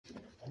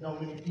know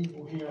many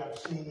people here. I've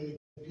seen many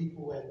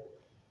people at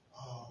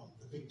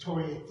the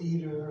Victoria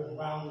Theater and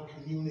around the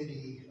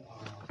community,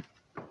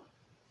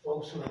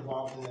 folks who are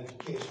involved in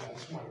education. I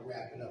just want to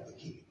wrap it up and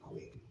keep it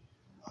quick.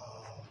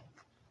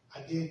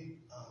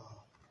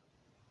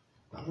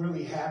 I'm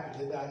really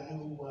happy that I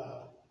knew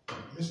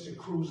Mr.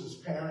 Cruz's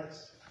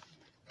parents.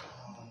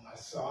 I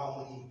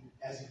saw him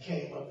as he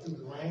came up through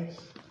the ranks.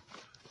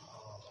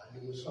 I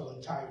knew his whole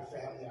entire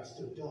family. I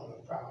still do. I'm a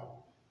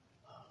proud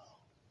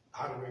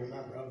honorary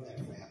member of that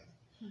family.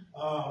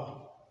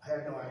 I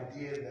had no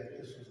idea that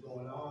this was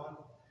going on.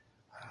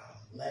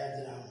 I'm glad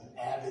that I'm an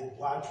avid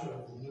watcher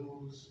of the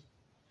news.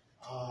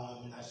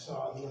 And I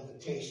saw the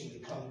invitation to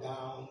come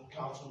down,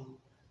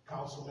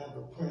 Council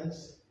Member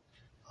Prince.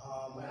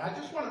 And I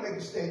just want to make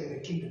a statement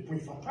and keep it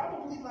brief. I'm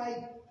probably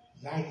like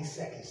 90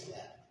 seconds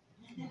left.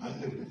 I'm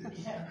new to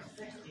this.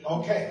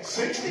 Okay,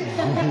 60?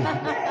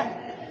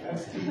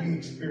 That's TV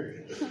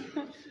experience.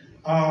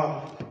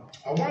 I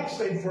want to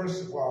say,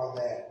 first of all,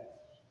 that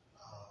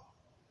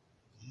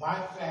my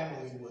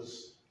family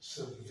was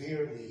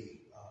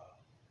severely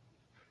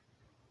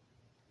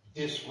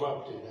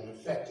disrupted and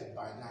affected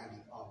by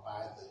the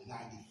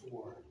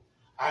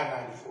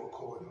I-94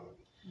 corridor.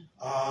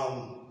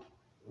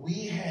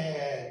 We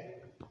had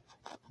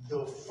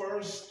the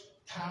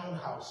first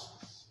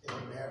townhouses in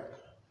America,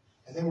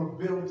 and they were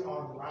built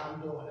on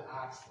Rondo and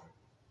Oxford.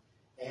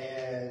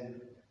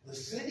 And the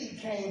city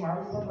came, I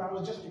remember I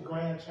was just a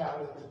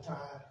grandchild at the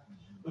time,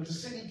 but the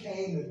city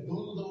came and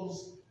blew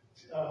those,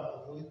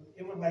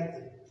 it was like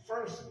the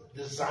first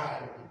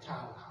design of the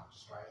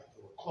townhouse, right?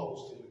 They were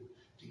close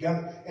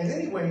together. And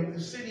anyway, the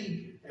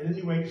city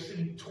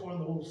tore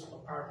those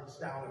apartments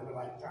down. They were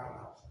like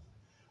townhouses.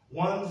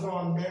 One's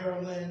on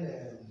Maryland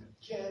and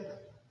Kent.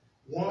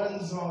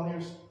 One's on,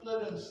 they're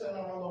split and set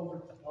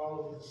all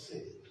over the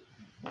city.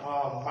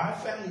 My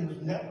family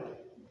was never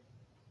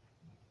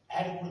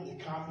adequately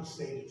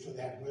compensated for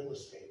that real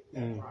estate,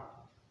 that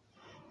property.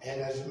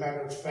 And as a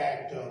matter of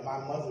fact, my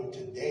mother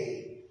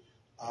today,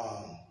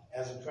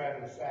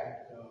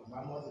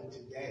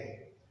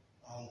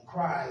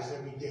 cries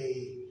every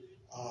day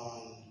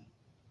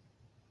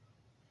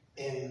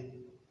and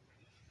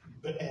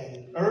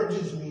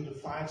urges me to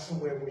find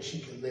somewhere where she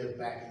can live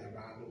back in the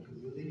Rondo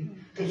community,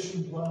 because she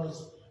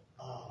was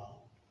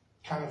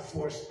kind of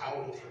forced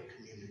out of her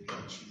community,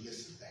 and she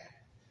misses that.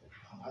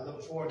 I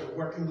look forward to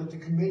working with the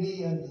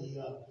committee and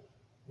the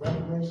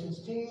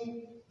Reparations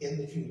team in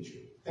the future.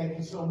 Thank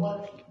you so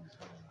much.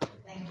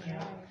 Thank you.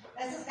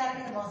 This has got to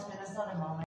be the most Minnesota moment.